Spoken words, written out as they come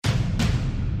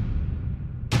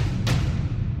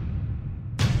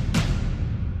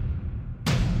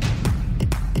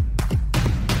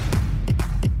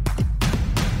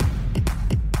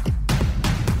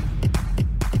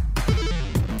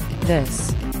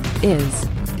This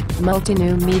is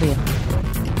Multinew Media.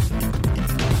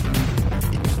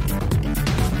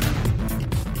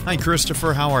 Hi,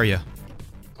 Christopher. How are you?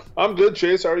 I'm good,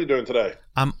 Chase. How are you doing today?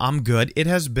 I'm good. It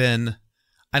has been,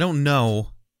 I don't know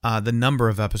the number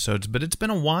of episodes, but it's been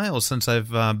a while since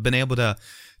I've been able to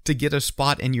get a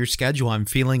spot in your schedule. I'm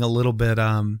feeling a little bit,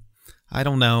 I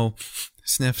don't know,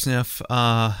 sniff.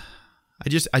 I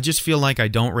just feel like I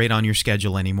don't rate on your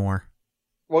schedule anymore.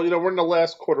 Well, we're in the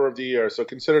last quarter of the year, so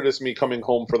consider this me coming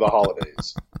home for the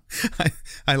holidays.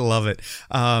 I love it.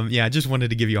 I just wanted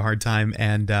to give you a hard time.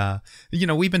 And,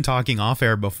 we've been talking off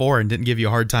air before and didn't give you a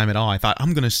hard time at all. I thought,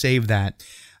 I'm going to save that.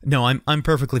 No, I'm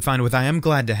perfectly fine with it. I am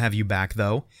glad to have you back,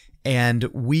 though. And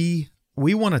we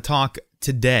want to talk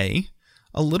today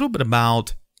a little bit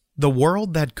about the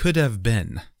world that could have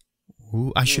been.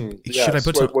 Ooh, should I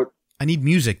put some... I need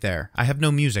music there. I have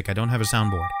no music. I don't have a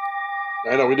soundboard.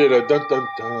 I know, we did a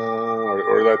dun-dun-dun,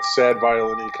 or that sad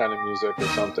violin-y kind of music or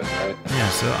something, right? Yeah,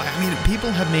 so, people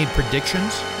have made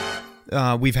predictions.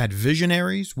 We've had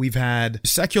visionaries. We've had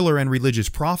secular and religious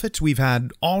prophets. We've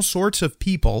had all sorts of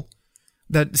people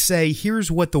that say,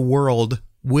 here's what the world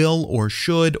will or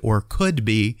should or could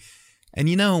be. And,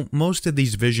 most of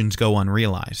these visions go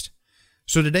unrealized.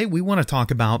 So today we want to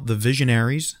talk about the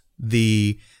visionaries,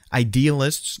 the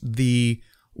idealists, the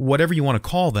whatever you want to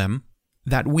call them,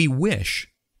 that we wish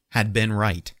had been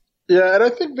right. Yeah, and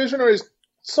I think visionaries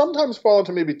sometimes fall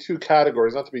into maybe two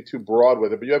categories, not to be too broad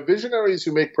with it, but you have visionaries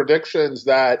who make predictions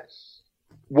that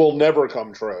will never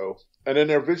come true. And then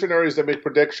there are visionaries that make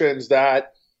predictions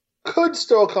that could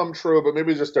still come true, but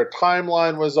maybe just their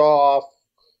timeline was off,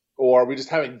 or we just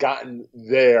haven't gotten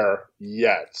there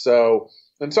yet. So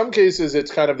in some cases,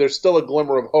 it's kind of, there's still a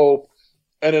glimmer of hope,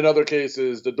 and in other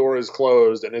cases, the door is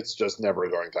closed, and it's just never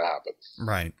going to happen.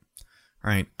 Right.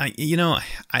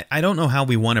 I don't know how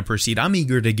we want to proceed. I'm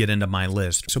eager to get into my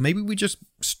list, so maybe we just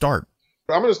start.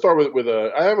 I'm going to start with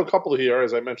I have a couple here,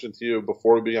 as I mentioned to you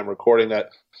before we began recording, that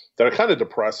are kind of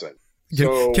depressing.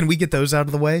 Can we get those out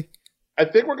of the way? I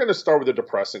think we're going to start with a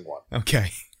depressing one. Okay.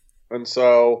 And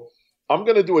so I'm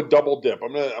going to do a double dip.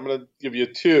 I'm going to give you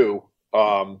two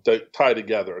that tie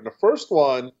together. And the first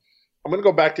one, I'm going to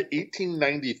go back to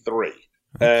 1893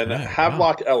 and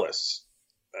Havelock Ellis,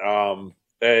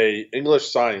 a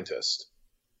English scientist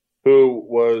who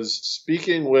was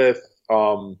speaking with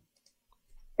a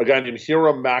guy named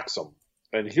Hiram Maxim.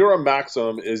 And Hiram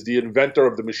Maxim is the inventor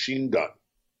of the machine gun.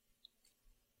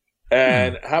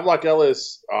 And Havelock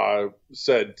Ellis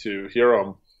said to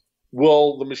Hiram,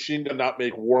 will the machine gun not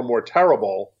make war more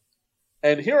terrible?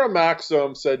 And Hiram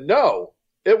Maxim said, no,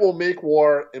 it will make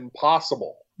war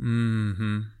impossible.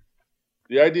 Mm-hmm.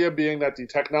 The idea being that the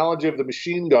technology of the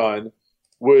machine gun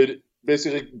would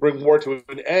basically bring war to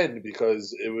an end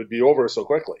because it would be over so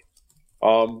quickly.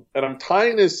 And I'm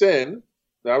tying this in.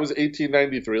 That was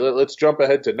 1893. Let's jump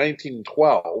ahead to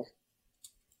 1912.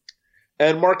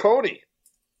 And Marconi,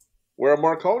 where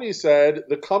Marconi said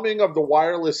the coming of the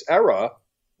wireless era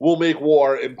will make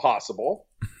war impossible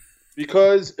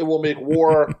because it will make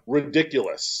war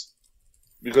ridiculous.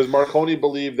 Because Marconi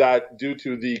believed that due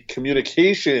to the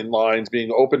communication lines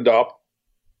being opened up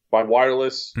by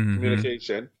wireless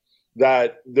communication,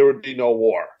 that there would be no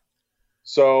war.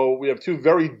 So we have two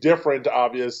very different,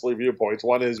 obviously, viewpoints.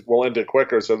 One is we'll end it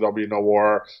quicker, so there'll be no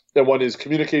war. And one is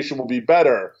communication will be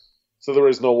better, so there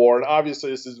is no war. And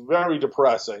obviously this is very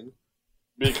depressing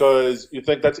because you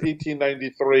think that's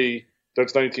 1893,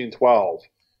 that's 1912.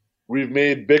 We've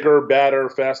made bigger, badder,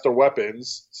 faster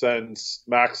weapons since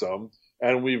Maxim,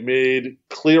 and we've made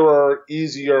clearer,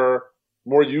 easier,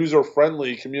 more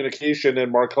user-friendly communication than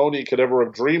Marconi could ever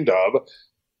have dreamed of.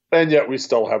 And yet we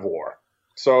still have war.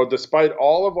 So despite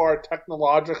all of our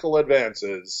technological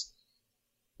advances,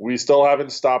 we still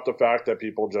haven't stopped the fact that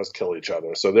people just kill each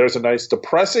other. So there's a nice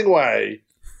depressing way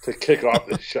to kick off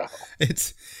this show.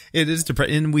 It is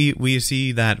depressing. And we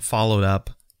see that followed up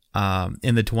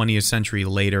in the 20th century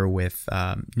later with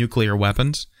nuclear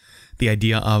weapons. The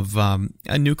idea of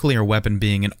a nuclear weapon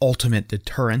being an ultimate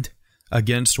deterrent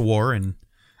against war. And,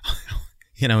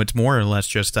 it's more or less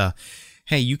just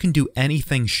hey, you can do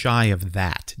anything shy of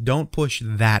that. Don't push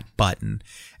that button.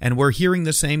 And we're hearing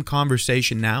the same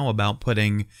conversation now about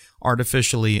putting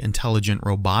artificially intelligent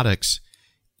robotics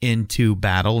into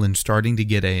battle and starting to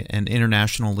get an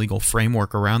international legal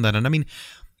framework around that. And I mean,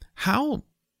 how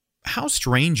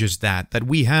strange is that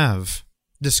we have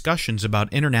discussions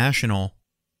about international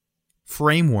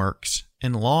frameworks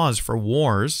and laws for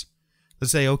wars that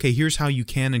say, okay, here's how you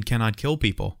can and cannot kill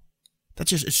people.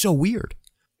 It's so weird.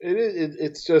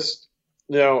 It's just,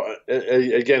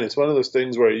 again, it's one of those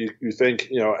things where you think,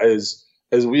 as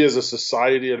as we as a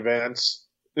society advance,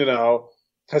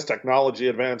 as technology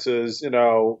advances,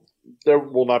 there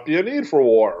will not be a need for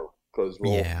war because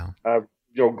we'll have,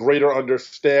 greater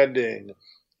understanding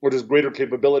or just greater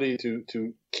capability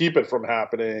to keep it from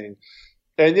happening.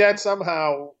 And yet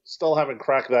somehow still haven't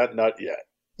cracked that nut yet.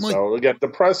 Well, so again,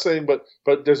 depressing, but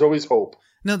there's always hope.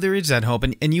 No, there is that hope.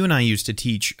 And you and I used to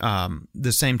teach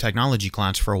the same technology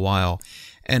class for a while.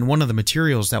 And one of the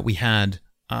materials that we had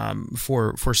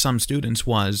for some students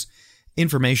was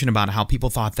information about how people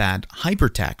thought that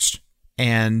hypertext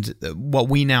and what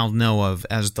we now know of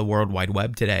as the World Wide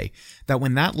Web today, that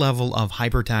when that level of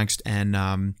hypertext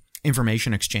and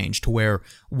information exchange to where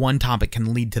one topic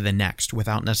can lead to the next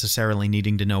without necessarily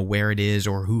needing to know where it is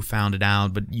or who found it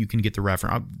out, but you can get the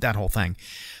reference, that whole thing.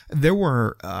 There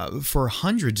were, for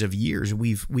hundreds of years,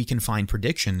 we can find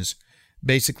predictions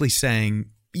basically saying,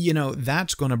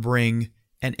 that's going to bring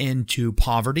an end to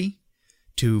poverty,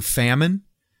 to famine,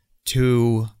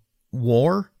 to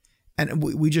war, and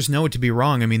we just know it to be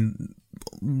wrong. I mean,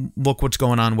 look what's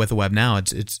going on with the web now.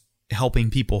 It's helping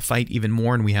people fight even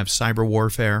more, and we have cyber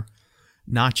warfare,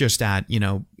 not just at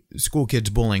school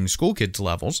kids bullying school kids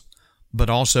levels,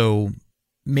 but also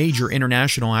major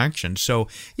international action. So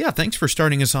yeah, thanks for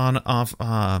starting us off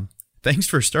on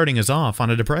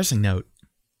a depressing note.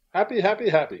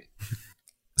 Happy.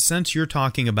 Since you're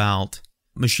talking about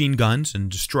machine guns and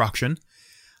destruction,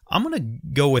 I'm going to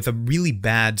go with a really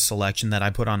bad selection that I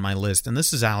put on my list, and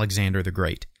this is Alexander the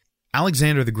Great.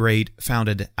 Alexander the Great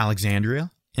founded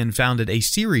Alexandria and founded a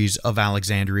series of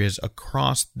Alexandrias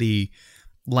across the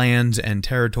lands and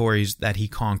territories that he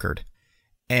conquered.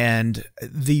 And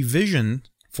the vision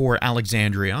for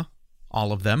Alexandria,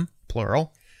 all of them,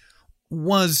 plural,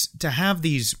 was to have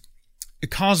these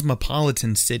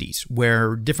cosmopolitan cities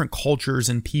where different cultures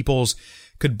and peoples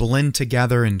could blend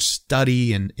together and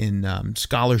study in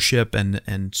scholarship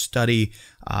and study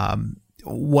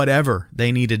whatever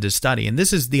they needed to study. And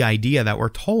this is the idea that we're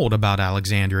told about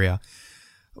Alexandria.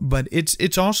 But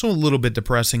it's also a little bit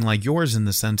depressing like yours in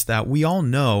the sense that we all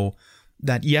know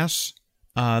that, yes,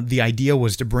 the idea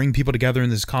was to bring people together in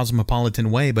this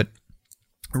cosmopolitan way, but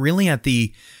really at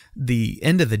the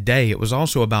end of the day, it was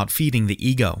also about feeding the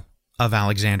ego of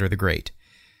Alexander the Great.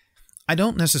 I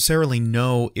don't necessarily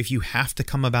know if you have to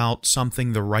come about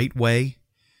something the right way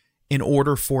in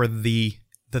order for the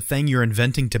thing you're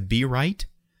inventing to be right.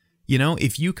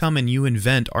 If you come and you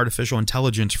invent artificial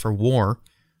intelligence for war,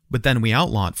 but then we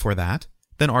outlaw it for that,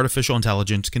 then artificial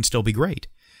intelligence can still be great.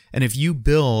 And if you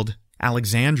build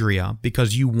Alexandria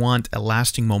because you want a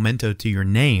lasting memento to your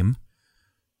name,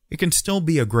 it can still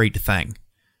be a great thing.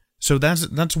 So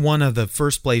that's one of the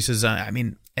first places. I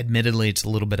mean, admittedly, it's a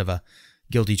little bit of a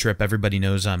guilty trip. Everybody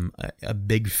knows I'm a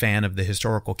big fan of the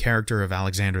historical character of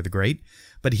Alexander the Great,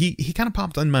 but he kind of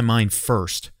popped in my mind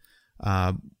first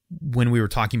when we were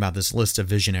talking about this list of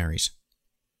visionaries.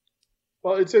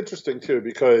 Well, it's interesting, too,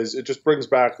 because it just brings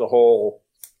back the whole,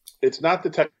 it's not the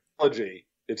technology,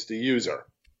 it's the user.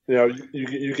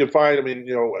 You can find,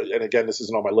 and again, this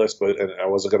isn't on my list, but and I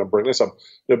wasn't going to bring this up.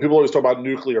 People always talk about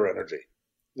nuclear energy,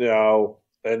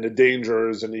 and the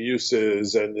dangers and the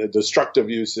uses and the destructive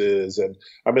uses. And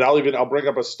I'll bring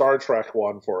up a Star Trek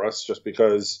one for us just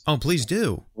because. Oh, please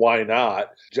do. Why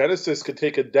not? Genesis could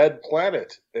take a dead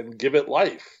planet and give it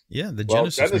life. Yeah, the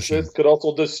Genesis machine could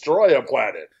also destroy a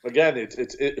planet. Again,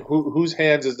 whose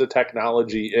hands is the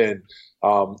technology in?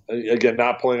 Again,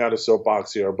 not pulling out a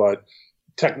soapbox here, but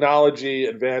technology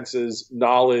advances,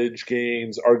 knowledge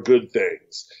gains are good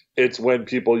things. It's when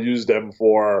people use them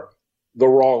for the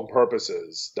wrong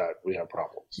purposes that we have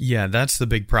problems. Yeah, that's the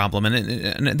big problem.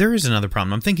 And there is another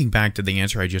problem. I'm thinking back to the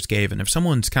answer I just gave, and if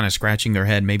someone's kind of scratching their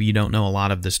head, maybe you don't know a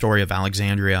lot of the story of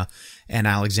Alexandria and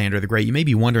Alexander the Great, you may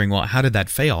be wondering, well, how did that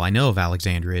fail? I know of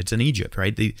Alexandria. It's in Egypt,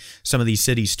 right? Some of these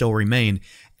cities still remain.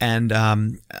 And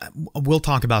we'll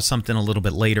talk about something a little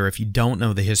bit later. If you don't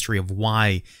know the history of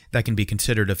why that can be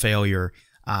considered a failure,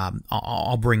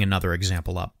 I'll bring another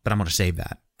example up, but I'm going to save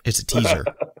that. It's a teaser.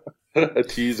 A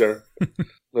teaser.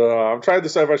 I'm trying to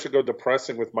decide if I should go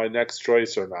depressing with my next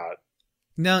choice or not.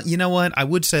 No, you know what? I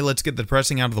would say let's get the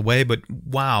depressing out of the way, but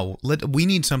wow, we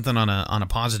need something on a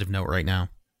positive note right now.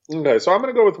 Okay, so I'm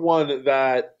going to go with one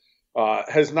that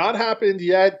has not happened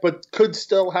yet, but could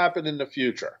still happen in the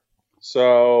future.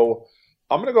 So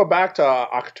I'm going to go back to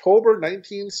October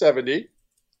 1970.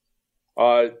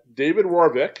 David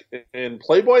Warwick in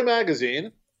Playboy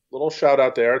magazine, little shout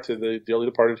out there to the dearly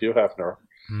departed Hugh Hefner.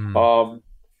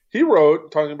 He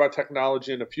wrote, talking about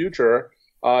technology in the future,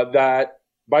 that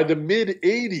by the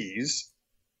mid-'80s,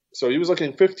 so he was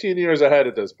looking 15 years ahead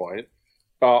at this point,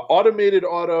 automated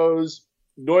autos,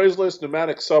 noiseless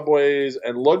pneumatic subways,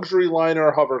 and luxury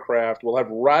liner hovercraft will have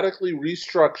radically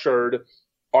restructured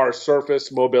our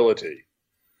surface mobility.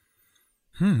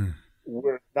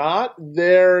 We're not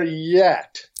there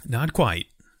yet. Not quite.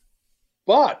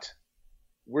 But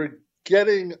we're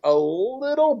getting a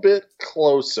little bit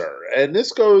closer. And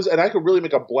this goes, and I could really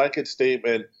make a blanket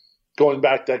statement going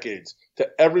back decades to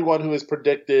everyone who has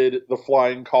predicted the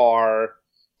flying car,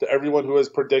 to everyone who has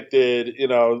predicted,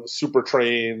 super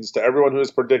trains, to everyone who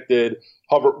has predicted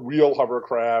real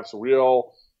hovercrafts,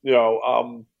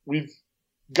 we've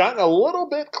gotten a little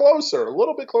bit closer.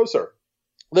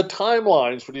 The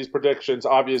timelines for these predictions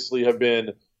obviously have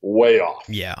been way off.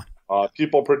 Yeah.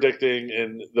 People predicting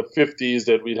in the 50s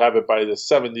that we'd have it by the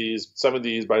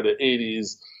 70s by the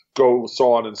 80s, go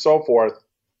so on and so forth,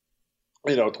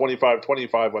 25,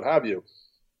 what have you.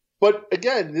 But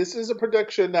again, this is a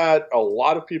prediction that a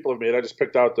lot of people have made. I just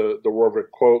picked out the Rorvik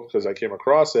quote because I came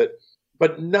across it,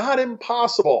 but not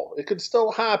impossible. It could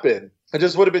still happen. It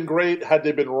just would have been great had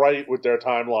they been right with their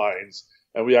timelines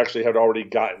and we actually had already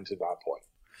gotten to that point.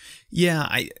 Yeah,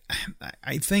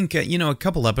 I think, a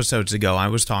couple episodes ago, I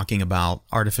was talking about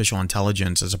artificial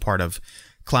intelligence as a part of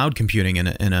cloud computing in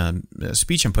a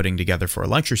speech I'm putting together for a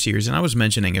lecture series, and I was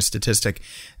mentioning a statistic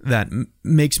that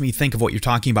makes me think of what you're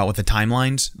talking about with the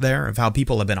timelines there, of how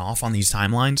people have been off on these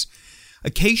timelines.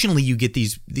 Occasionally, you get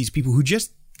these people who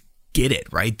just get it,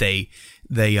 right? They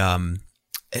pin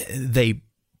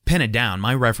it down.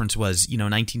 My reference was,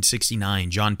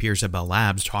 1969, John Pierce at Bell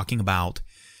Labs talking about,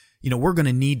 we're going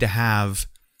to need to have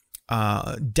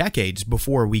decades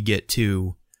before we get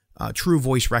to true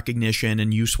voice recognition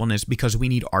and usefulness because we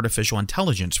need artificial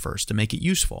intelligence first to make it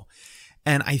useful.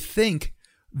 And I think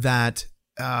that,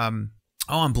 I'm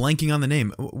blanking on the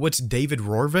name. What's David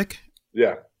Rorvik?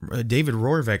 Yeah. David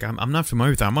Rorvik. I'm not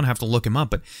familiar with that. I'm going to have to look him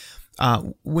up. But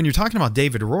when you're talking about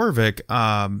David Rorvik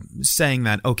saying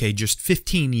that, okay, just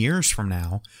 15 years from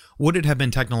now, would it have been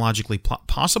technologically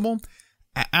possible?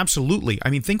 Absolutely. I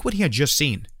mean, think what he had just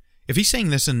seen. If he's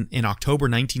saying this in October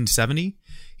 1970,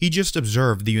 he just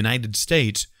observed the United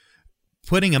States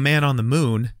putting a man on the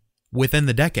moon within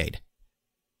the decade.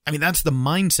 I mean, that's the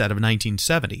mindset of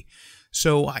 1970.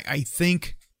 So I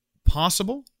think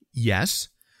possible, yes.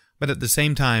 But at the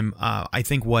same time, I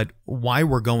think why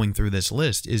we're going through this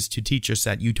list is to teach us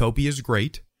that utopia is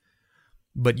great,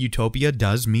 but utopia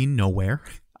does mean nowhere.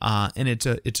 And it's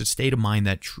a state of mind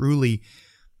that truly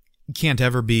can't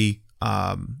ever be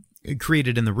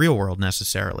created in the real world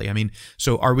necessarily. I mean,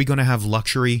 so are we going to have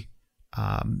luxury,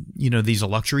 these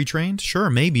luxury trains? Sure,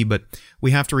 maybe, but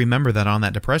we have to remember that on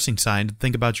that depressing side,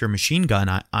 think about your machine gun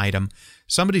item.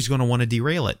 Somebody's going to want to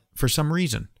derail it for some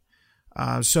reason.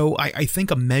 So I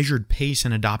think a measured pace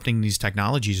in adopting these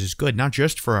technologies is good, not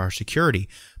just for our security,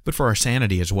 but for our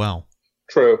sanity as well.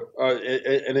 True.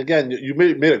 And again, you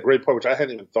made a great point, which I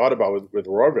hadn't even thought about with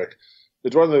Rorvik.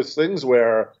 It's one of those things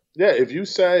where, if you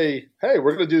say, hey,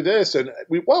 we're going to do this, and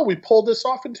we pulled this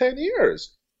off in 10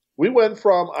 years. We went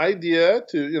from idea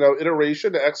to,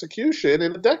 iteration to execution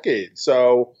in a decade.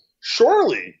 So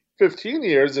surely 15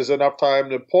 years is enough time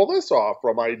to pull this off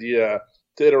from idea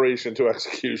to iteration to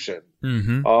execution.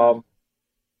 Mm-hmm.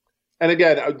 And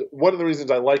again, one of the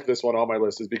reasons I like this one on my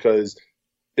list is because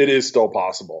it is still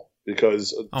possible. Because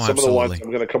some of the ones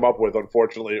I'm going to come up with,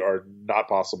 unfortunately, are not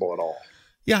possible at all.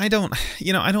 Yeah, I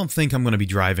don't think I'm going to be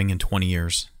driving in 20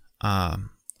 years.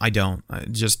 I don't.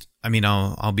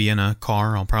 I'll be in a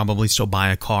car. I'll probably still buy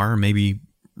a car, maybe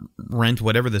rent,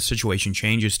 whatever the situation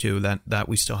changes to, that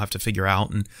we still have to figure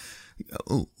out. And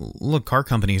look, car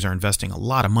companies are investing a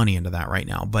lot of money into that right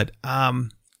now. But I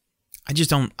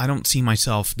don't see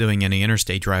myself doing any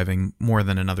interstate driving more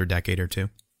than another decade or two.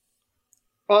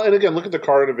 Well, and again, look at the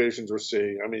car innovations we're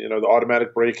seeing. I mean, the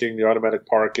automatic braking, the automatic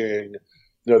parking,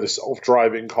 the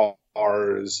self-driving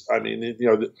cars. I mean,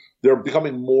 they're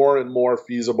becoming more and more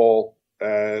feasible,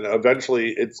 and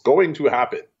eventually it's going to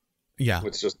happen. Yeah.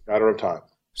 It's just a matter of time.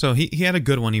 So he had a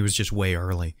good one. He was just way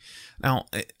early. Now,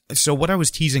 so what I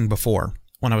was teasing before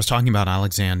when I was talking about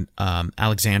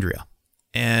Alexandria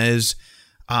is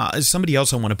somebody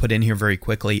else I want to put in here very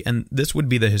quickly, and this would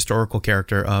be the historical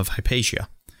character of Hypatia.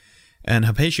 And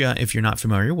Hypatia, if you're not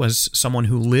familiar, was someone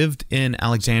who lived in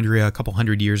Alexandria a couple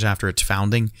hundred years after its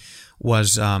founding,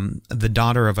 was the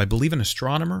daughter of, I believe, an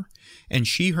astronomer, and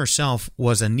she herself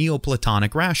was a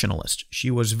Neoplatonic rationalist.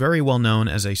 She was very well known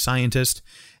as a scientist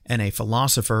and a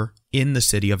philosopher in the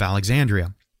city of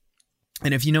Alexandria.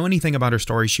 And if you know anything about her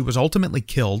story, she was ultimately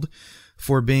killed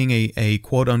for being a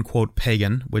quote-unquote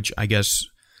pagan, which I guess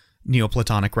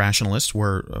Neoplatonic rationalists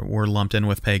were lumped in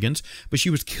with pagans, but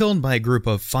she was killed by a group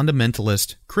of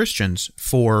fundamentalist Christians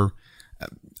for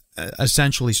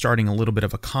essentially starting a little bit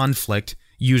of a conflict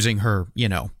using her,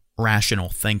 rational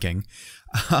thinking.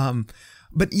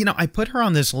 But, I put her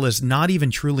on this list not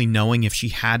even truly knowing if she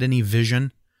had any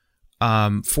vision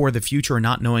for the future, or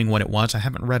not knowing what it was. I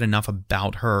haven't read enough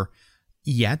about her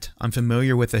yet. I'm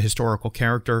familiar with the historical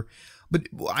character, but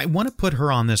I want to put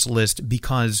her on this list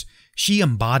because she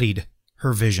embodied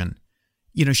her vision.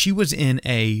 She was in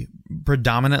a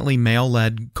predominantly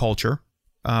male-led culture,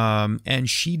 and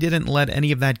she didn't let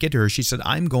any of that get to her. She said,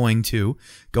 I'm going to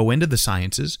go into the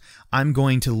sciences. I'm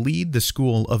going to lead the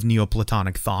school of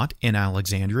Neoplatonic thought in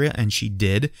Alexandria, and she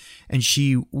did. And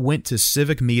she went to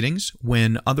civic meetings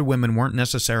when other women weren't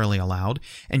necessarily allowed,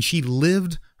 and she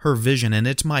lived her vision. And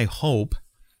it's my hope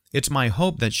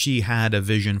that she had a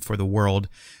vision for the world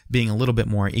being a little bit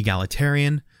more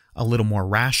egalitarian, a little more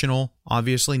rational,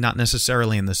 obviously, not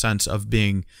necessarily in the sense of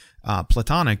being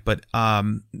Platonic, but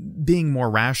being more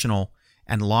rational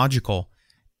and logical.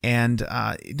 And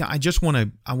I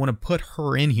want to put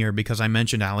her in here because I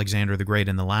mentioned Alexander the Great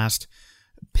in the last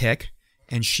pick,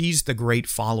 and she's the great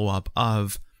follow-up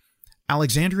of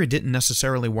Alexandria didn't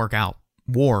necessarily work out.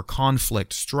 War,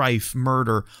 conflict, strife,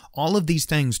 murder, all of these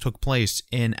things took place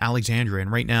in Alexandria,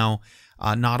 and right now,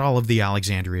 not all of the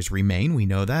Alexandrias remain, we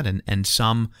know that, and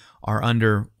some are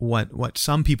under what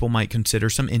some people might consider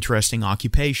some interesting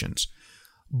occupations.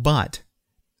 But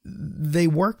they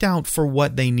worked out for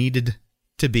what they needed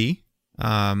to be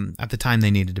at the time they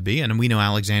needed to be, and we know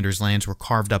Alexander's lands were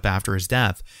carved up after his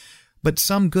death. But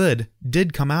some good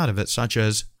did come out of it, such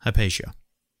as Hypatia.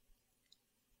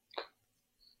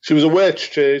 She was a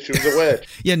witch, Chase. She was a witch.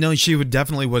 Yeah, no, she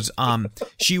definitely was.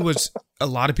 She was. A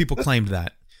lot of people claimed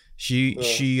that. She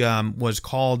was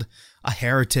called a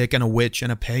heretic and a witch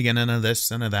and a pagan and a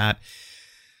this and a that.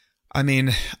 I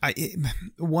mean,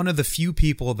 one of the few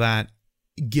people that,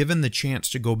 given the chance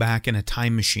to go back in a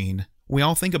time machine, we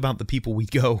all think about the people we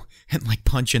go and like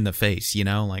punch in the face,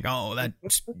 like, oh,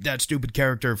 that stupid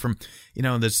character from,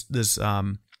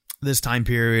 this time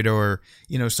period, or,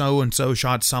 so-and-so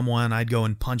shot someone, I'd go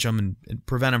and punch them and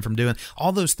prevent them from doing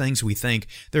all those things. We think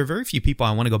there are very few people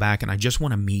I want to go back and I just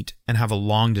want to meet and have a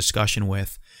long discussion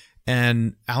with.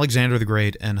 And Alexander the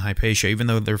Great and Hypatia, even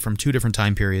though they're from two different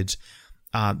time periods,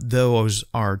 those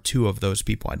are two of those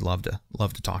people I'd love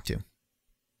to talk to.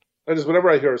 I just, whenever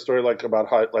I hear a story about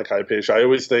Hypatia, I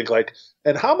always think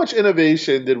and how much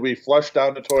innovation did we flush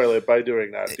down the toilet by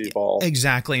doing that, people?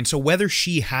 Exactly. And so whether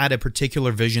she had a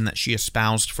particular vision that she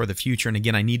espoused for the future, and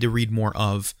again, I need to read more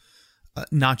of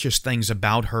not just things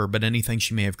about her, but anything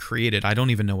she may have created. I don't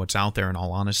even know what's out there, in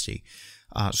all honesty.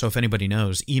 So if anybody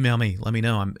knows, email me, let me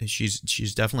know.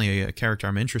 She's definitely a character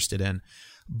I'm interested in,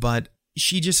 but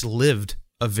she just lived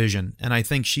a vision, and I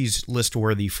think she's list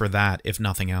worthy for that, if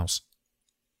nothing else.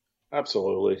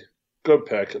 Absolutely. Good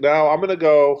pick. Now I'm going to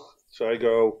go, should I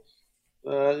go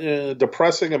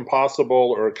depressing,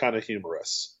 impossible, or kind of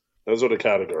humorous? Those are the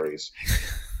categories.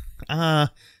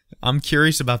 I'm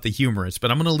curious about the humorous,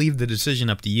 but I'm going to leave the decision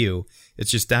up to you.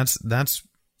 It's just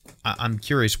I'm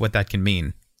curious what that can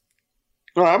mean.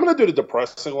 All right, I'm going to do the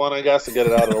depressing one, I guess, to get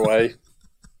it out of the way.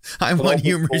 I want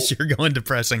humorous. You're going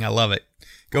depressing. I love it.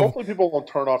 Go. Hopefully people won't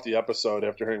turn off the episode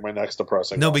after hearing my next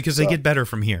depressing one. Because they get better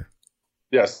from here.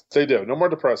 Yes, they do. No more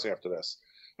depressing after this.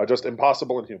 Just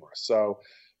impossible and humorous. So,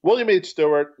 William H.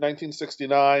 Stewart,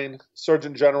 1969,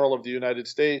 Surgeon General of the United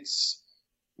States.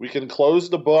 We can close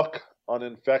the book on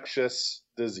infectious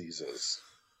diseases.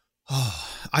 Oh,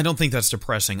 I don't think that's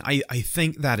depressing. I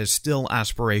think that is still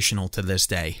aspirational to this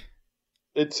day.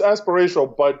 It's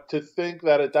aspirational, but to think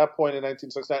that at that point in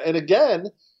 1969, and again,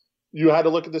 you had to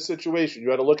look at the situation.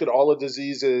 You had to look at all the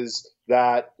diseases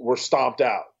that were stomped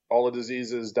out. All the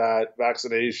diseases that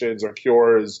vaccinations or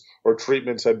cures or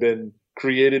treatments had been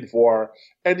created for.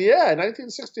 And yeah, in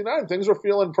 1969, things were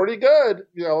feeling pretty good,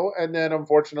 and then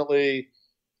unfortunately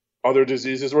other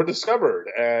diseases were discovered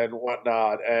and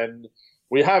whatnot. And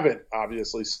we haven't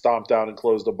obviously stomped down and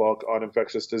closed the book on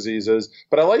infectious diseases,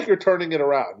 but I like you're turning it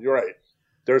around. You're right.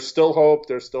 There's still hope.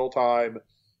 There's still time.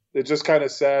 It's just kind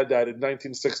of sad that in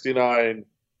 1969,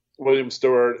 William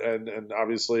Stewart and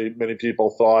obviously many people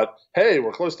thought, hey,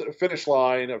 we're close to the finish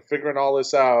line of figuring all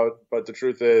this out. But the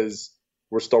truth is,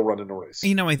 we're still running a race.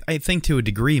 I think to a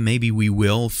degree, maybe we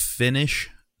will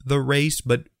finish the race.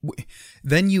 But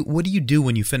then what do you do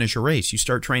when you finish a race? You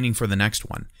start training for the next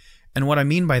one. And what I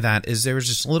mean by that is there's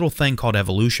this little thing called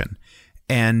evolution.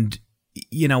 And,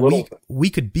 we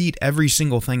could beat every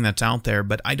single thing that's out there.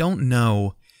 But I don't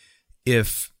know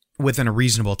if within a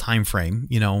reasonable time frame,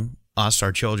 us,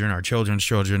 our children, our children's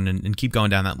children, and keep going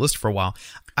down that list for a while.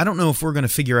 I don't know if we're going to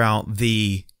figure out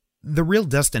the real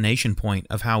destination point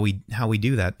of how we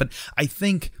do that. But I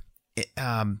think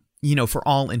for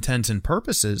all intents and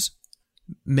purposes,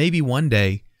 maybe one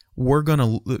day we're going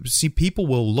to see people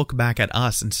will look back at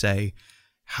us and say,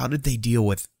 how did they deal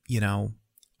with,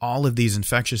 all of these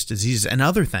infectious diseases and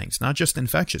other things, not just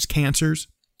infectious, cancers,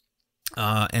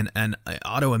 and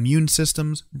autoimmune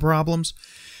systems problems.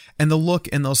 And they'll look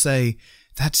and they'll say,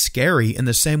 that's scary, in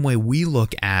the same way we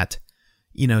look at,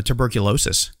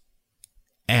 tuberculosis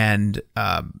and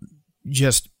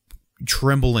just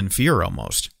tremble in fear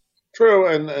almost. True.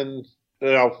 And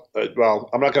well,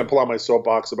 I'm not going to pull out my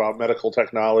soapbox about medical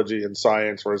technology and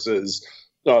science versus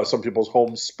some people's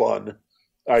homespun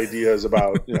ideas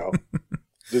about,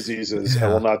 diseases. Yeah. I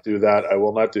will not do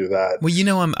that.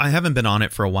 Well, I haven't been on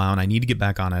it for a while, and I need to get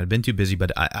back on it. I've been too busy,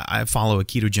 but I follow a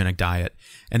ketogenic diet,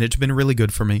 and it's been really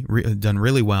good for me, done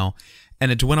really well.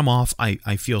 And it's when I'm off,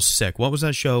 I feel sick. What was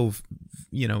that show?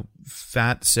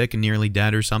 Fat, sick, and nearly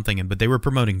dead or something. But they were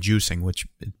promoting juicing, which,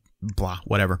 blah,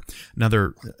 whatever.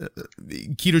 Another,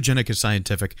 ketogenic is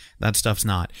scientific. That stuff's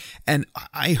not. And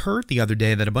I heard the other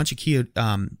day that a bunch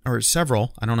of or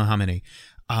several, I don't know how many,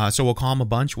 so we'll call them a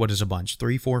bunch. What is a bunch?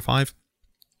 3, 4, 5?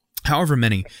 However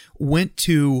many, went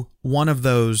to one of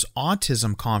those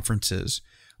autism conferences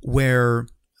where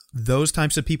those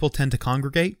types of people tend to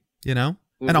congregate,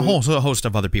 Mm-hmm. And a whole host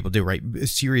of other people do, right?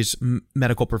 Serious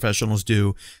medical professionals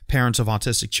do, parents of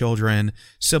autistic children,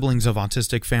 siblings of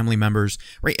autistic family members,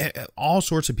 right? All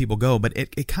sorts of people go, but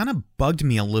it kind of bugged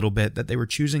me a little bit that they were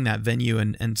choosing that venue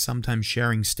and sometimes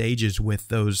sharing stages with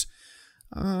those,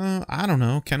 I don't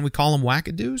know, can we call them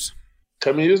wackadoos?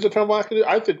 Can we use the term wackadoo?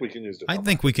 I think we can use the term. I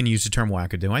think we can use the term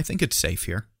wackadoo. I think it's safe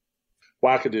here.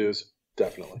 Wackadoos,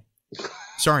 definitely.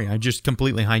 Sorry, I just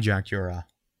completely hijacked your...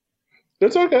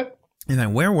 It's okay. And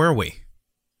then where were we?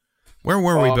 Where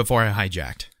were we before I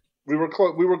hijacked? We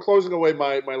were closing away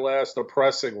my last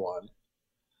depressing one,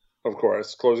 of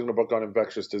course, closing the book on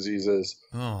infectious diseases.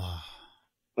 Oh.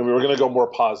 And we were going to go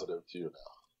more positive to you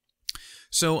now.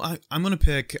 So I'm going to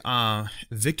pick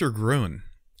Victor Gruen.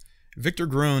 Victor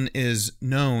Gruen is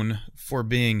known for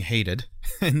being hated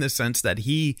in the sense that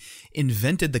he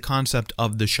invented the concept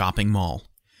of the shopping mall.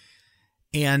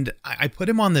 And I put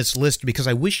him on this list because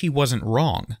I wish he wasn't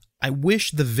wrong. I wish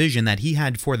the vision that he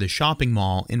had for the shopping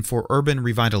mall and for urban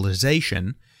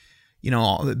revitalization,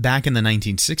 back in the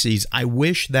 1960s, I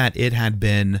wish that it had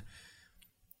been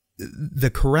the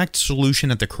correct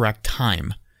solution at the correct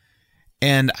time.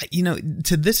 And,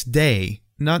 to this day,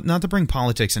 not to bring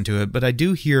politics into it, but I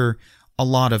do hear a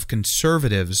lot of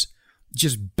conservatives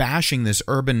just bashing this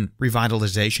urban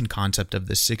revitalization concept of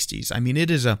the 60s. I mean, it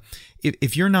is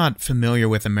if you're not familiar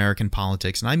with American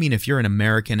politics, and I mean if you're an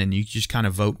American and you just kind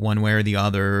of vote one way or the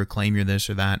other, or claim you're this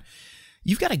or that,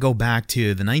 you've got to go back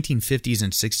to the 1950s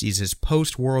and 60s, this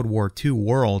post-World War II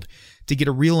world, to get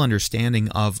a real understanding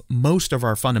of most of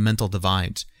our fundamental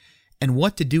divides. And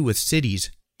what to do with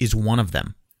cities is one of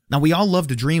them. Now, we all love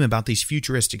to dream about these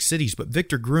futuristic cities, but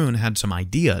Victor Gruen had some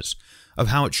ideas of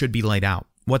how it should be laid out.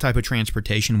 What type of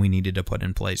transportation we needed to put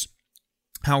in place,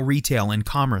 how retail and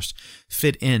commerce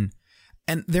fit in.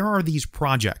 And there are these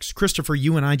projects. Christopher,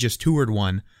 you and I just toured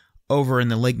one over in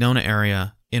the Lake Nona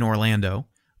area in Orlando.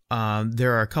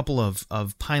 There are a couple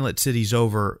of pilot cities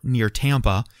over near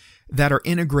Tampa that are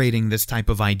integrating this type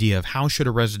of idea of how should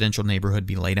a residential neighborhood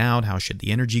be laid out, how should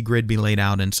the energy grid be laid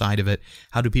out inside of it,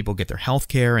 how do people get their health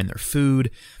care and their food.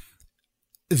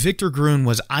 Victor Gruen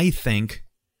was, I think,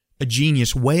 a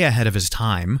genius way ahead of his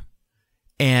time.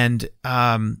 And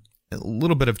a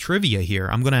little bit of trivia here.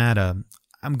 I'm going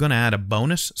to add a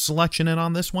bonus selection in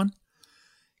on this one.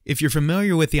 If you're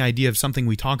familiar with the idea of something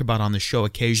we talk about on the show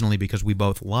occasionally because we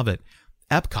both love it,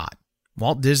 Epcot,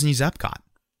 Walt Disney's Epcot,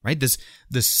 right?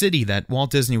 The city that Walt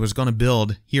Disney was going to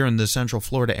build here in the Central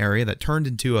Florida area that turned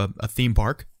into a theme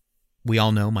park. We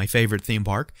all know my favorite theme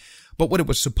park. But what it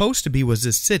was supposed to be was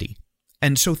this city.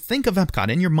 And so think of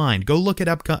Epcot in your mind. Go look at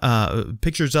Epcot,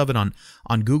 pictures of it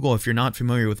on Google if you're not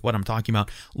familiar with what I'm talking about.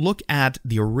 Look at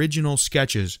the original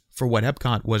sketches for what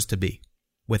Epcot was to be,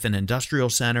 with an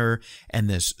industrial center and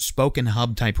this spoken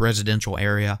hub type residential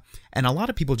area. And a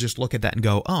lot of people just look at that and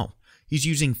go, oh, he's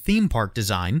using theme park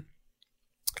design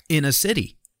in a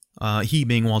city. He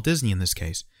being Walt Disney in this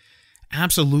case.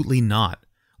 Absolutely not.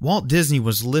 Walt Disney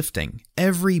was lifting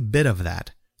every bit of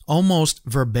that, almost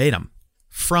verbatim,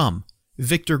 from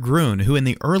Victor Gruen, who in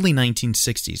the early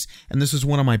 1960s, and this is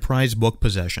one of my prized book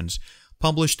possessions,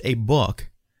 published a book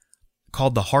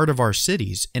called The Heart of Our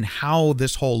Cities and how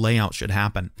this whole layout should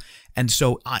happen. And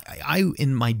so I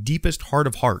in my deepest heart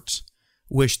of hearts,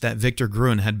 wish that Victor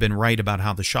Gruen had been right about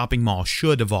how the shopping mall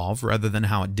should evolve rather than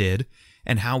how it did,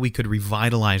 and how we could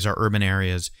revitalize our urban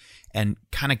areas and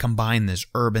kind of combine this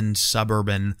urban,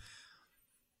 suburban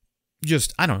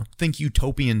just, I don't know, think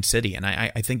utopian city. And I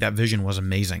think that vision was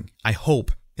amazing. I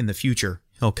hope in the future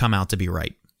he'll come out to be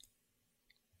right.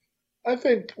 I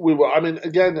think we will. I mean,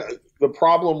 again, the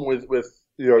problem with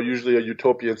usually a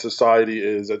utopian society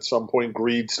is at some point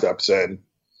greed steps in,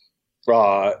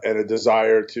 and a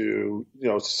desire to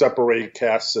separate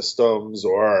caste systems,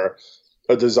 or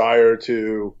a desire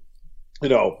to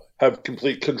have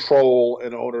complete control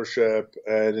and ownership.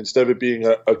 And instead of it being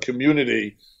a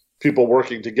community, people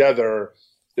working together,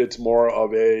 it's more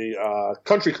of a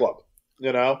country club.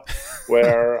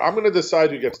 Where I'm going to decide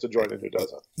who gets to join and who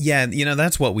doesn't. Yeah,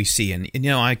 that's what we see. And,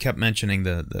 I kept mentioning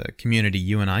the community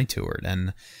you and I toured,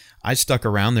 and I stuck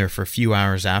around there for a few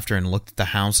hours after and looked at the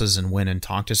houses and went and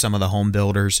talked to some of the home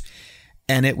builders.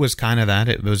 And it was kind of that.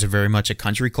 It was very much a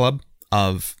country club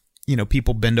of,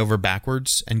 people bend over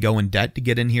backwards and go in debt to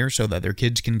get in here so that their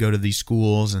kids can go to these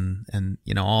schools and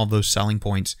all those selling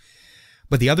points.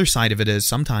 But the other side of it is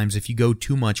sometimes if you go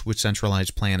too much with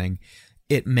centralized planning,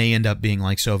 it may end up being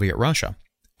like Soviet Russia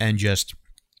and just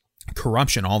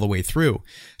corruption all the way through.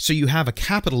 So you have a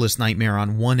capitalist nightmare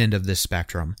on one end of this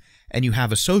spectrum, and you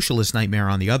have a socialist nightmare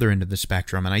on the other end of the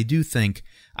spectrum. And I do think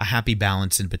a happy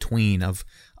balance in between of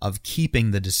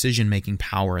keeping the decision-making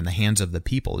power in the hands of the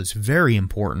people is very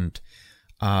important.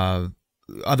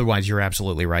 Otherwise, you're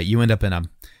absolutely right. You end up in a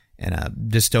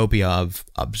dystopia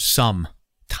of some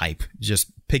type.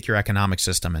 Just pick your economic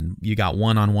system, and you got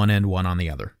one on one end, one on the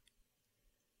other.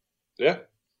 Yeah,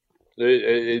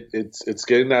 it's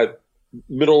getting that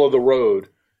middle of the road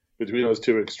between those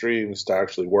two extremes to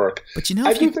actually work. But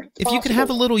if you could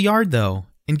have a little yard though,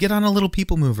 and get on a little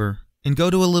people mover, and go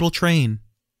to a little train,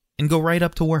 and go right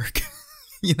up to work,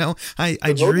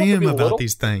 I dream about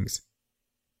these things.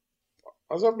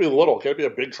 How does that have to be little? Can it be a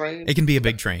big train? It can be a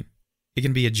big train. It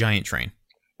can be a giant train.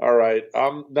 All right.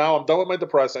 Now I'm done with my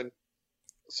depressing.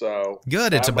 So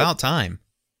good. It's about time.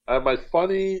 I have my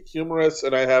funny, humorous,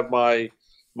 and I have my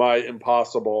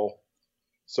impossible.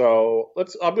 So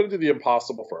I'm going to do the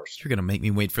impossible first. You're going to make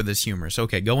me wait for this humorous.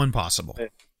 Okay, go impossible.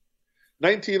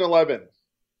 1911.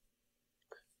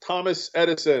 Thomas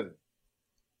Edison.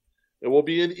 It will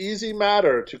be an easy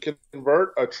matter to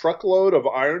convert a truckload of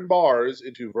iron bars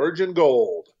into virgin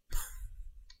gold.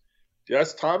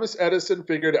 Yes, Thomas Edison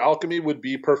figured alchemy would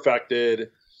be perfected.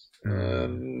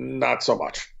 Not so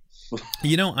much.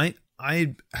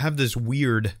 I have this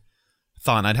weird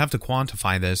thought, and I'd have to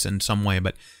quantify this in some way,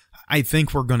 but I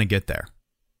think we're going to get there.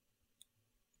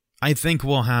 I think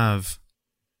we'll have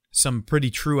some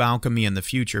pretty true alchemy in the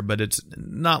future, but it's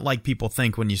not like people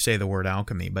think when you say the word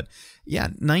alchemy. But yeah,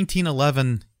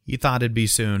 1911, he thought it'd be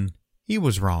soon. He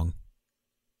was wrong.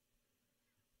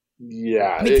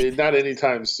 Yeah, not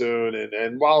anytime soon.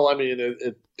 And while,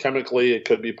 chemically it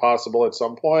could be possible at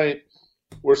some point,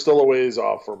 we're still a ways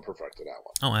off from perfecting that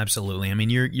one. Oh, absolutely.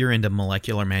 You're into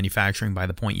molecular manufacturing by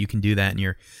the point you can do that, and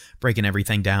you're breaking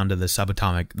everything down to the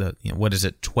subatomic,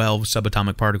 12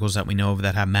 subatomic particles that we know of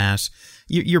that have mass.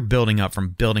 You're building up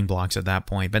from building blocks at that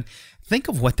point. But think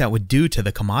of what that would do to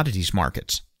the commodities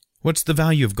markets. What's the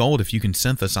value of gold if you can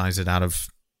synthesize it out of,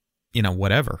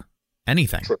 whatever,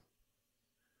 anything? True.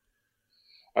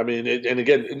 And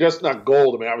again, just not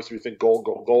gold. Obviously we think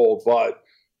gold, but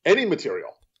any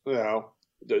material,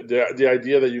 the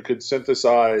idea that you could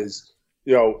synthesize,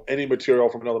 any material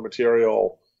from another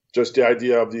material, just the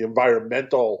idea of the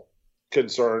environmental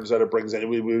concerns that it brings in.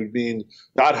 We would mean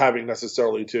not having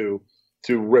necessarily to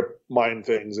mine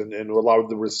things and allow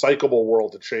the recyclable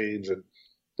world to change. And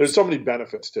there's so many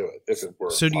benefits to it if it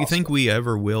were. So do you think we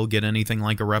ever will get anything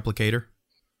like a replicator?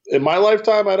 In my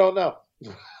lifetime, I don't know.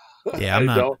 Yeah, I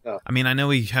don't know. I know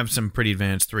we have some pretty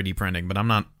advanced 3D printing, but I'm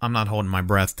not holding my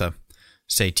breath to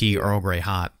say tea Earl Grey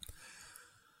hot.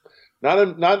 Not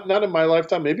in my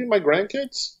lifetime. Maybe my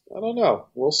grandkids. I don't know.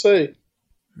 We'll see.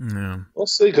 Yeah. We'll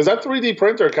see. Because that 3D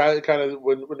printer kind of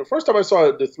when the first time I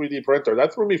saw the 3D printer,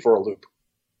 that threw me for a loop.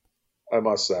 I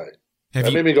must say.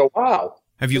 That made me go, wow.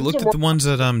 Have you looked at the ones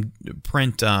that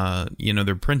print?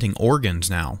 They're printing organs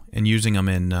now and using them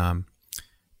in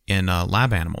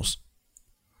lab animals.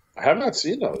 I have not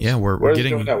seen those. Yeah, we're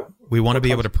getting. We want to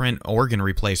be able to print organ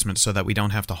replacements so that we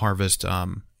don't have to harvest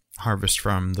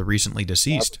from the recently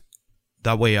deceased.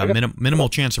 That way, minimal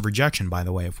chance of rejection. By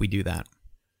the way, if we do that,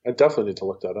 I definitely need to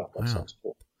look that up. That sounds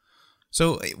cool.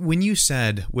 So, when you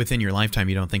said within your lifetime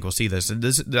you don't think we'll see this,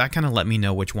 that kind of let me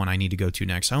know which one I need to go to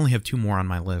next. I only have 2 more on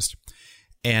my list,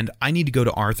 and I need to go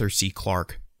to Arthur C.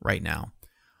 Clarke right now.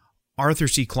 Arthur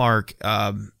C. Clarke,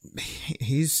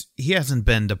 he hasn't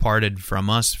been departed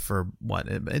from us for what?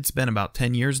 It's been about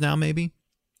 10 years now, maybe.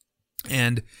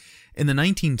 And in the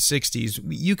 1960s,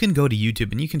 you can go to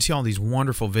YouTube and you can see all these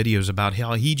wonderful videos about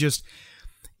how he just,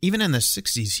 even in the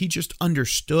 60s, he just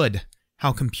understood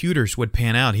how computers would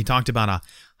pan out. He talked about a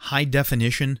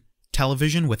high-definition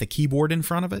television with a keyboard in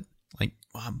front of it. Like,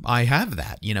 I have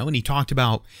that, and he talked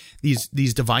about these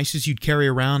devices you'd carry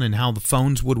around and how the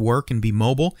phones would work and be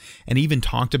mobile, and even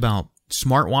talked about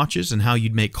smartwatches and how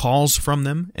you'd make calls from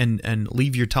them and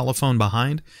leave your telephone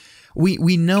behind.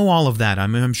 We know all of that. I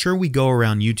mean, I'm sure we go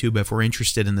around YouTube if we're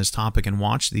interested in this topic and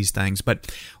watch these things.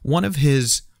 But one of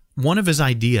his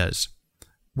ideas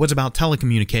was about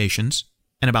telecommunications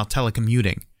and about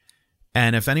telecommuting.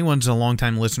 And if anyone's a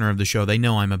longtime listener of the show, they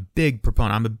know I'm a big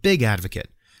proponent. I'm a big advocate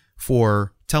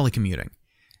for telecommuting.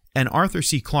 And Arthur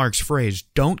C. Clarke's phrase,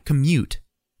 "Don't commute,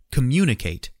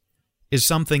 communicate," is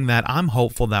something that I'm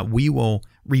hopeful that we will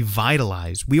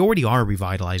revitalize. We already are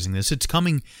revitalizing this. It's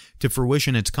coming to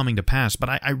fruition. It's coming to pass. But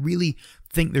I really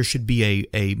think there should be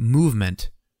a movement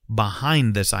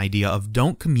behind this idea of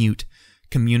don't commute,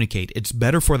 communicate. It's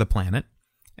better for the planet.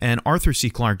 And Arthur C.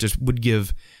 Clarke just would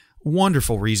give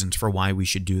wonderful reasons for why we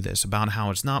should do this, about how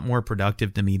it's not more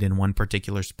productive to meet in one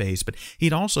particular space. But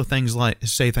he'd also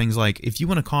say things like, if you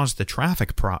want to cause the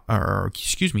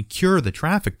cure the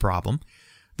traffic problem,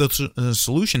 the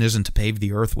solution isn't to pave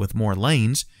the earth with more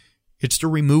lanes, it's to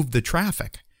remove the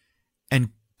traffic. And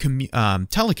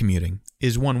telecommuting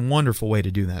is one wonderful way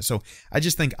to do that. So I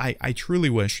just think I truly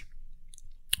wish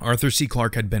Arthur C.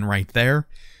 Clarke had been right there.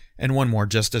 And one more,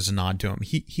 just as a nod to him,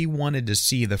 he wanted to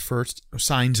see the first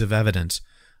signs of evidence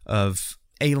of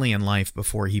alien life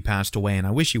before he passed away, and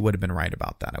I wish he would have been right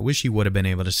about that. I wish he would have been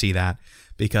able to see that,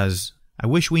 because I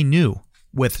wish we knew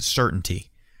with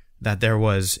certainty that there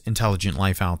was intelligent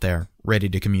life out there ready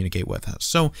to communicate with us.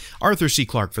 So Arthur C.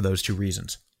 Clarke for those two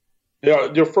reasons.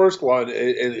 Yeah, your first one,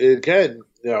 again,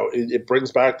 it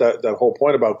brings back that whole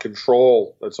point about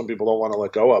control that some people don't want to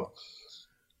let go of.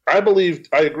 I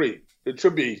agree. It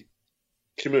should be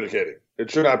communicating. It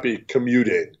should not be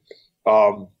commuting.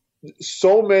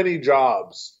 So many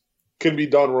jobs can be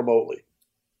done remotely.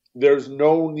 There's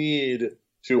no need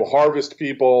to harvest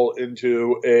people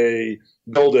into a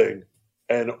building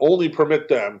and only permit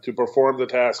them to perform the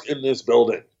task in this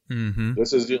building. Mm-hmm.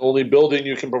 This is the only building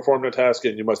you can perform the task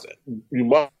in. You must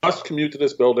commute to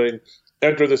this building,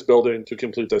 enter this building to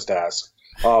complete this task.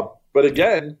 But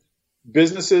again,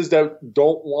 businesses that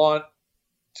don't want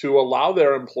to allow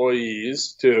their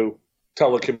employees to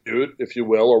telecommute, if you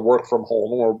will, or work from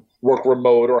home or work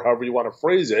remote, or however you want to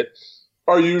phrase it,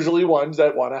 are usually ones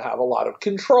that want to have a lot of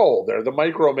control. They're the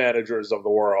micromanagers of the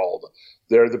world.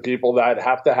 They're the people that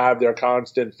have to have their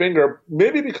constant finger,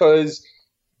 maybe because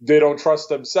they don't trust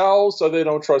themselves, so they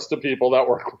don't trust the people that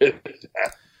work with them.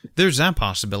 There's that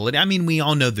possibility. I mean, we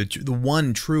all know that the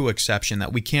one true exception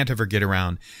that we can't ever get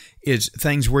around is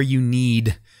things where you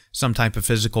need some type of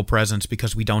physical presence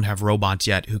because we don't have robots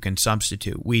yet who can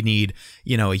substitute. We need,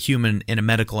 a human in a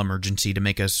medical emergency to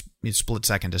make a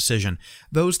split-second decision.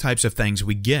 Those types of things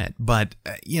we get. But,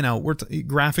 we're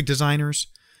graphic designers,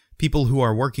 people who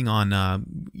are working on,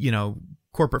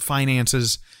 corporate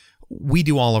finances, we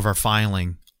do all of our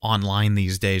filing online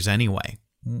these days anyway.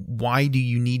 Why do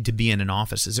you need to be in an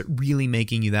office? Is it really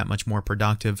making you that much more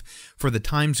productive? For the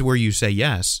times where you say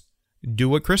yes, do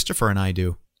what Christopher and I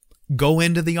do. Go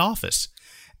into the office.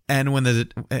 And when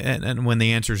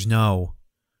the answer is no,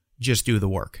 just do the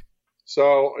work.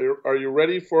 So are you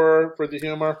ready for the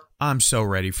humor? I'm so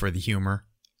ready for the humor.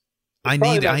 I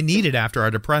need it after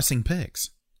our depressing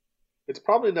picks. It's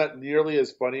probably not nearly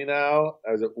as funny now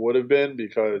as it would have been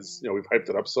because, we've hyped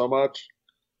it up so much.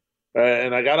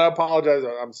 And I got to apologize.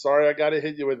 I'm sorry I got to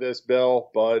hit you with this, Bill,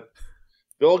 but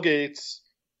Bill Gates,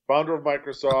 founder of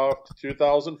Microsoft,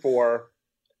 2004,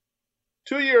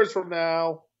 2 years from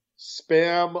now,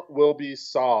 spam will be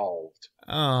solved.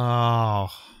 Oh.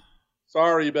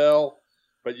 Sorry, Bill,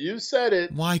 but you said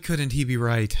it. Why couldn't he be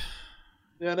right?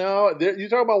 You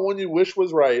talk about one you wish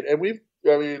was right.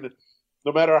 And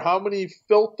no matter how many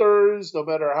filters, no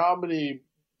matter how many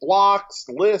blocks,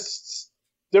 lists,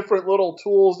 different little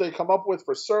tools they come up with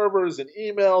for servers and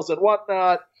emails and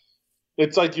whatnot,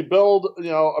 it's like you build,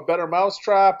 a better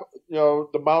mousetrap,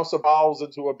 the mouse evolves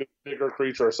into a bigger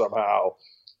creature somehow.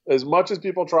 As much as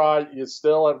people try, you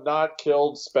still have not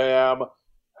killed spam.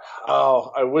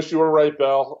 Oh, I wish you were right,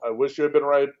 Bill. I wish you had been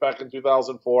right back in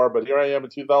 2004, but here I am in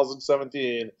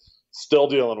 2017, still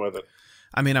dealing with it.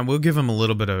 I mean, I will give him a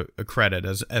little bit of credit.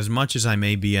 As much as I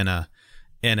may be in a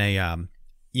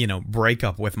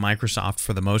breakup with Microsoft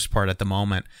for the most part at the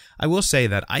moment, I will say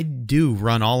that I do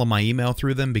run all of my email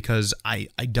through them because I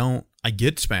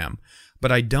get spam,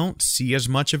 but I don't see as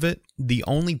much of it. The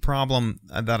only problem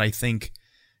that I think,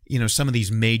 some of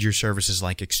these major services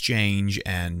like Exchange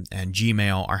and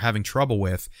Gmail are having trouble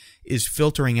with is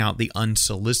filtering out the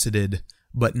unsolicited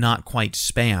but not quite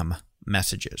spam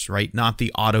messages, right? Not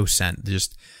the auto sent,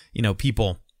 just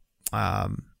people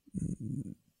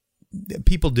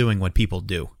doing what people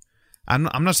do. I'm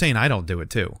not saying I don't do it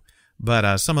too,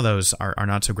 but some of those are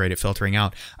not so great at filtering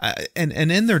out. And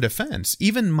in their defense,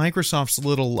 even Microsoft's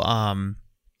little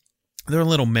their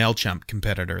little MailChimp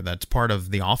competitor that's part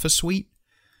of the Office suite,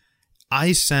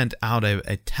 I sent out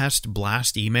a test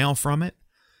blast email from it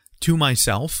to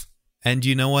myself, and do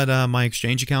you know what my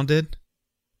Exchange account did?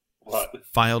 What?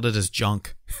 Filed it as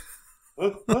junk.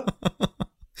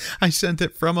 I sent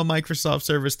it from a Microsoft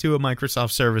service to a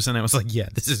Microsoft service, and I was like, yeah,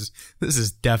 this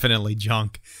is definitely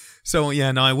junk. So,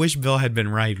 yeah, no, I wish Bill had been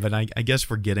right, but I guess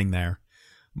we're getting there.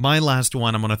 My last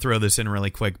one, I'm going to throw this in really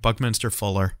quick. Buckminster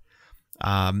Fuller.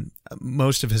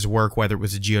 Most of his work, whether it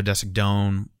was the geodesic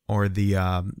dome or the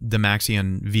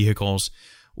Dymaxion vehicles,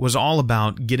 was all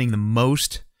about getting the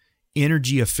most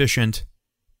energy efficient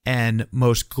and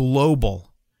most global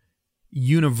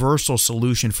universal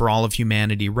solution for all of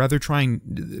humanity, rather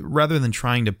than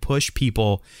trying to push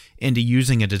people into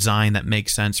using a design that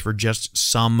makes sense for just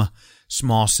some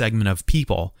small segment of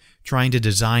people, trying to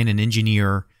design and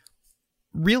engineer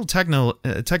real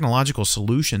technological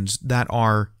solutions that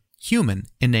are human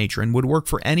in nature and would work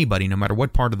for anybody, no matter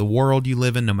what part of the world you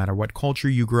live in, no matter what culture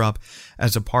you grew up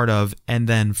as a part of, and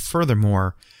then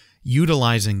furthermore,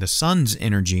 utilizing the sun's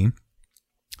energy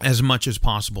as much as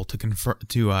possible to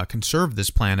conserve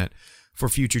this planet for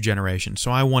future generations.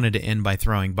 So I wanted to end by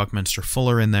throwing Buckminster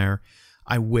Fuller in there.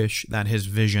 I wish that his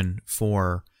vision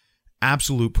for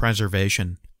absolute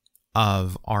preservation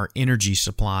of our energy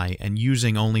supply and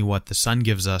using only what the sun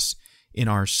gives us in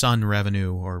our sun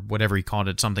revenue, or whatever he called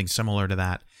it, something similar to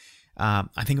that.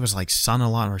 I think it was like sun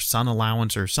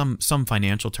allowance or some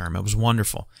financial term. It was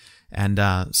wonderful. And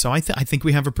so I think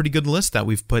we have a pretty good list that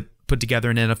we've put together.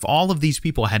 And if all of these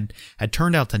people had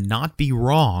turned out to not be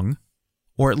wrong,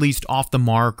 or at least off the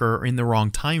mark or in the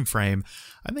wrong time frame,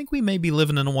 I think we may be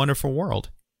living in a wonderful world.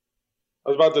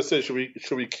 I was about to say,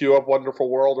 should we queue up Wonderful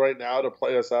World right now to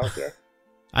play us out there?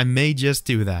 I may just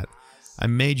do that. I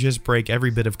may just break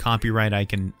every bit of copyright I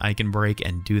can break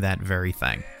and do that very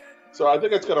thing. So I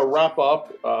think it's going to wrap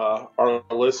up our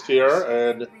list here.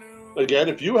 And again,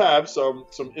 if you have some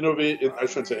some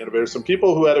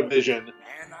people who had a vision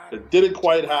that didn't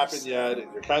quite happen yet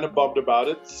and you're kind of bummed about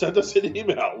it, send us an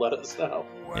email. Let us know.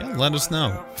 Yeah, let us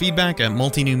know.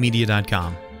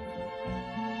 Feedback@multinewmedia.com.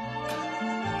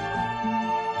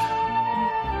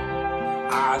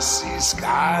 I see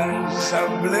skies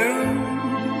of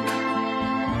blue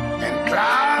and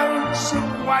clouds of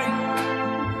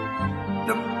white,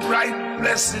 the bright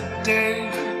blessed day,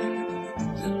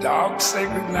 the dark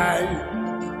sacred night,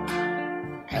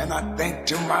 and I think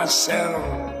to myself,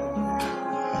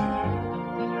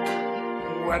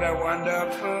 what a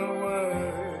wonderful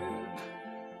world.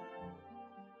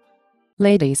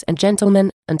 Ladies and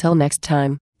gentlemen, until next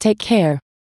time, take care.